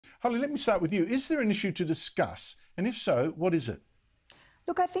Holly, let me start with you. Is there an issue to discuss? And if so, what is it?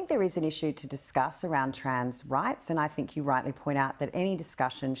 Look, I think there is an issue to discuss around trans rights, and I think you rightly point out that any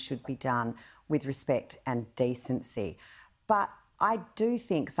discussion should be done with respect and decency. But I do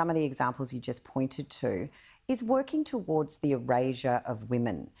think some of the examples you just pointed to is working towards the erasure of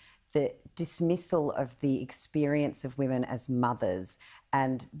women, the dismissal of the experience of women as mothers,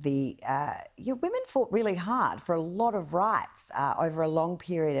 and women fought really hard for a lot of rights over a long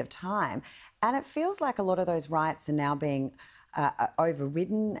period of time, and it feels like a lot of those rights are now being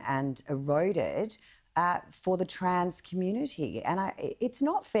overridden and eroded for the trans community. And it's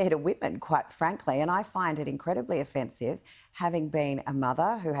not fair to women, quite frankly, and I find it incredibly offensive, having been a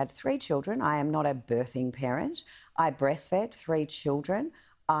mother who had 3 children. I am not a birthing parent. I breastfed 3 children.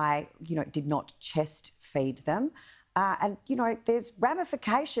 I, did not chest feed them. And, there's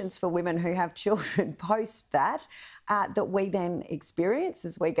ramifications for women who have children post that we then experience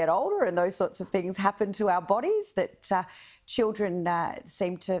as we get older, and those sorts of things happen to our bodies that children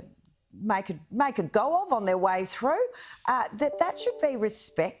seem to make a go of on their way through, that should be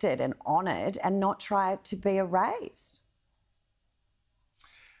respected and honoured and not try to be erased.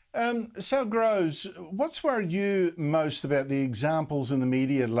 Sall Groves, what's worried you most about the examples in the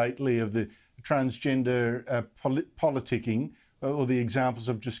media lately of the transgender politicking, or the examples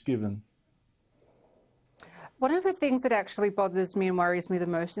I've just given? One of the things that actually bothers me and worries me the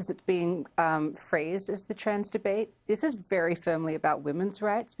most is it being phrased as the trans debate. This is very firmly about women's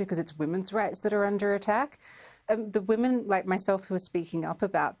rights, because it's women's rights that are under attack. The women like myself who are speaking up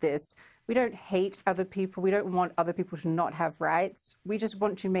about this, we don't hate other people. We don't want other people to not have rights. We just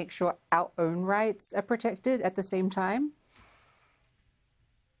want to make sure our own rights are protected at the same time.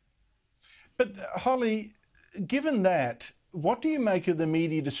 But Holly, given that, what do you make of the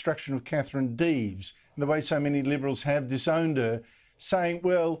media destruction of Catherine Deves and the way so many Liberals have disowned her, saying,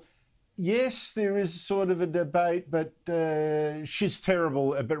 well, yes, there is sort of a debate, but she's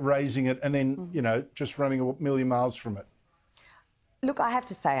terrible at raising it and then, just running a million miles from it? Look, I have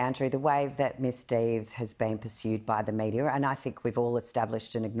to say, Andrew, the way that Miss Deves has been pursued by the media, and I think we've all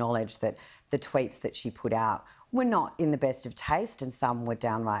established and acknowledged that the tweets that she put out were not in the best of taste, and some were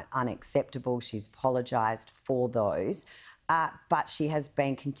downright unacceptable. She's apologised for those. But she has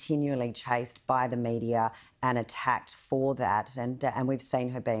been continually chased by the media and attacked for that, and we've seen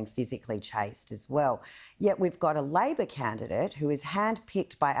her being physically chased as well. Yet we've got a Labor candidate who is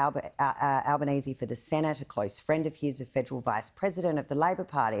handpicked by Albanese for the Senate, a close friend of his, a federal vice president of the Labor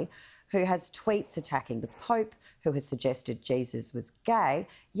Party, who has tweets attacking the Pope, who has suggested Jesus was gay,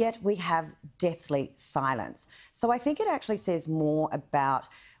 yet we have deathly silence. So I think it actually says more about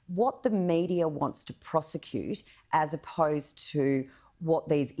what the media wants to prosecute as opposed to what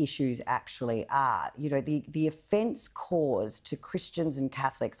these issues actually are. The offence caused to Christians and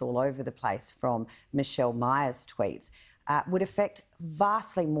Catholics all over the place from Michelle Myers' tweets would affect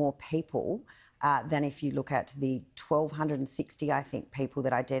vastly more people than if you look at the 1,260, I think, people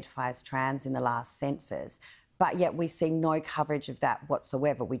that identify as trans in the last census. But yet we see no coverage of that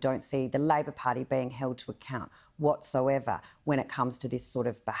whatsoever. We don't see the Labor Party being held to account whatsoever when it comes to this sort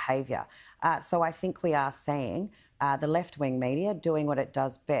of behaviour. So I think we are seeing the left-wing media doing what it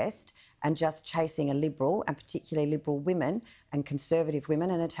does best and just chasing a Liberal, and particularly Liberal women and conservative women,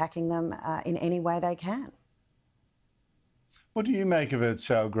 and attacking them in any way they can. What do you make of it,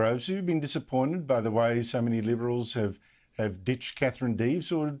 Sall Groves? Have you been disappointed by the way so many Liberals have ditched Catherine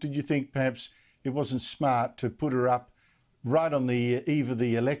Deves, or did you think perhaps it wasn't smart to put her up right on the eve of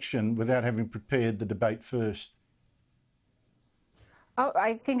the election without having prepared the debate first? Oh,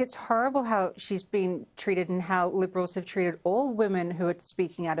 I think it's horrible how she's been treated and how Liberals have treated all women who are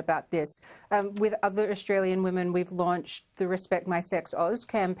speaking out about this. With other Australian women, we've launched the Respect My Sex Oz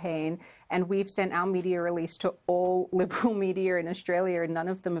campaign, and we've sent our media release to all Liberal media in Australia, and none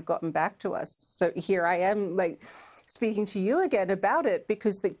of them have gotten back to us. So here I am, speaking to you again about it,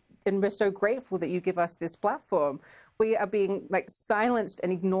 and we're so grateful that you give us this platform. We are being silenced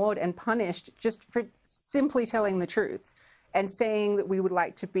and ignored and punished just for simply telling the truth and saying that we would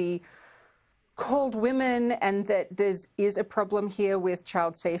like to be called women, and that there is a problem here with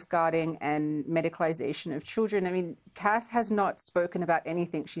child safeguarding and medicalisation of children. I mean, Kath has not spoken about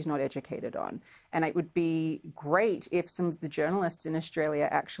anything she's not educated on. And it would be great if some of the journalists in Australia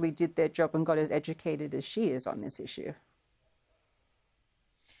actually did their job and got as educated as she is on this issue.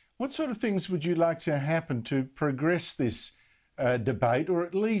 What sort of things would you like to happen to progress this debate, or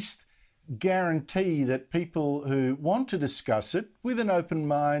at least guarantee that people who want to discuss it with an open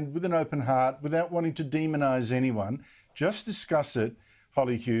mind, with an open heart, without wanting to demonise anyone, just discuss it?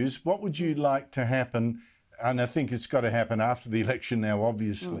 Holly Hughes, what would you like to happen And I think it's got to happen after the election now,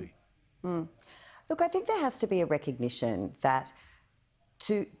 obviously. Look, I think there has to be a recognition that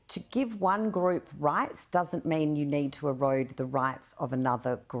to give one group rights doesn't mean you need to erode the rights of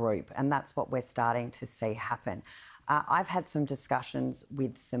another group, and that's what we're starting to see happen. I've had some discussions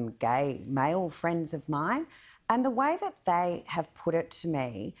with some gay male friends of mine, and the way that they have put it to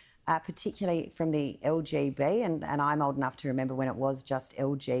me, particularly from the LGB, and I'm old enough to remember when it was just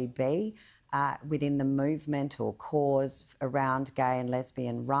LGB within the movement or cause around gay and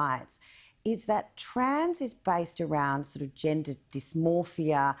lesbian rights, is that trans is based around sort of gender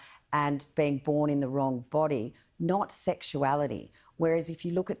dysmorphia and being born in the wrong body, not sexuality. Whereas if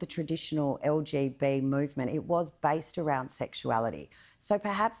you look at the traditional LGB movement, it was based around sexuality. So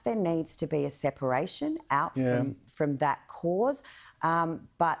perhaps there needs to be a separation out from that cause,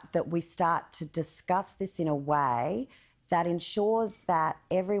 but that we start to discuss this in a way that ensures that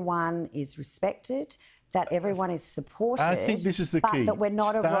everyone is respected, that everyone is supported. I think this is the key. But that we're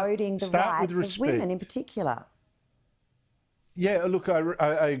not eroding the rights of women in particular. Yeah, look,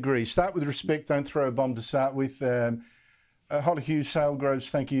 I agree. Start with respect, don't throw a bomb to start with. Holly Hughes, Sall Groves,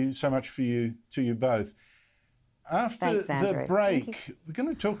 thank you so much to you both. After Thanks, Andrew. the break, we're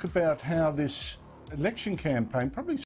going to talk about how this election campaign probably